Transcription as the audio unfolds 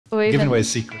Giving away a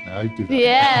secret now, I do that.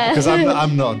 Yeah. Because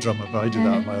I'm not a drummer, but I do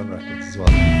that on my own records as well.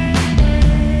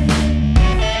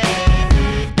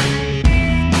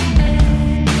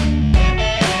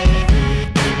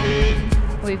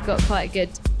 We've got quite a good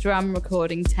drum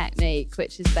recording technique,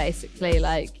 which is basically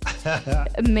like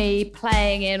me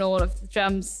playing in all of the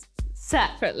drums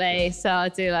separately. So I'll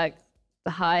do like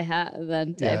the hi-hat and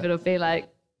then David will be like,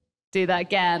 do that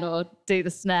again or do the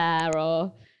snare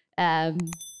or...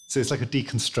 So it's like a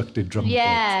deconstructed drum kit.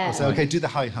 I'll say, okay, do the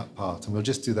hi-hat part and we'll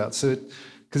just do that. So,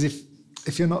 because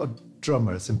if you're not a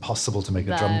drummer, it's impossible to make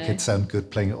a drum kit sound good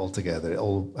playing it all together.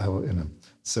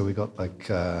 So we got like,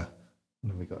 what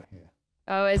have we got here?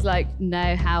 I always like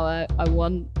know how I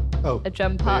want a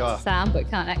drum part to sound, but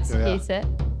can't execute it.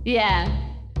 Yeah.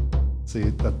 So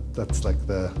that's like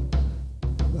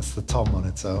that's the tom on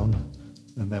its own,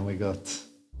 and then we got.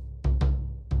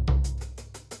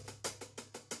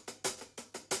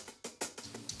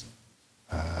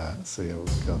 So yeah,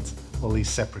 we've got all these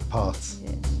separate parts. Yeah.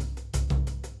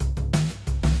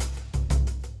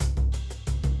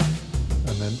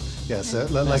 And then, so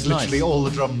like literally all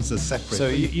the drums are separate. So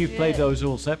you've played those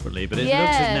all separately, but it looks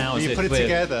as now as you put it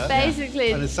together,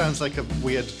 basically, and it sounds like a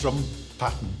weird drum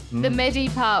pattern. The MIDI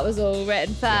part was all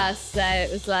written first, so it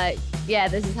was like,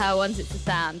 this is how I want it to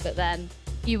sound, but then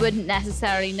you wouldn't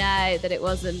necessarily know that it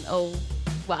wasn't all,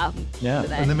 well,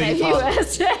 and the MIDI part,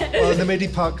 the MIDI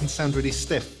part can sound really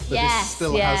stiff, but it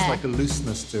still has like a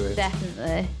looseness to it.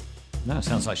 Definitely. No, it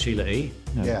sounds like Sheila E.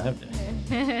 No,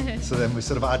 So then we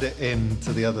sort of add it in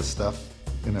to the other stuff,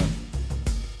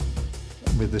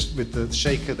 with the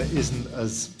shaker that isn't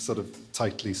as sort of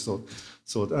tightly sorted.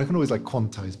 I can always like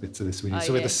quantize bits of this.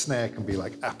 So where the snare can be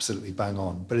like absolutely bang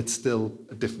on, but it's still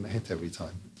a different hit every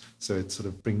time. So it sort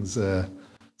of brings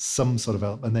some sort of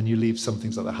element, and then you leave some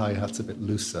things like the hi-hats a bit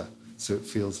looser. So it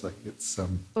feels like it's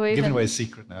giving away a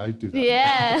secret now. I do that.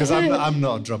 Yeah. Because I'm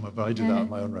not a drummer, but I do that on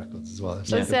my own records as well.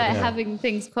 So having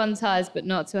things quantized, but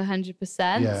not to 100%,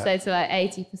 so to like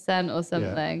 80% or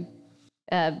something.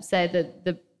 So that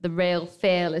the real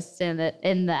feel is still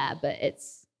in there, but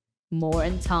it's more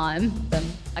in time than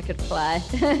I could play.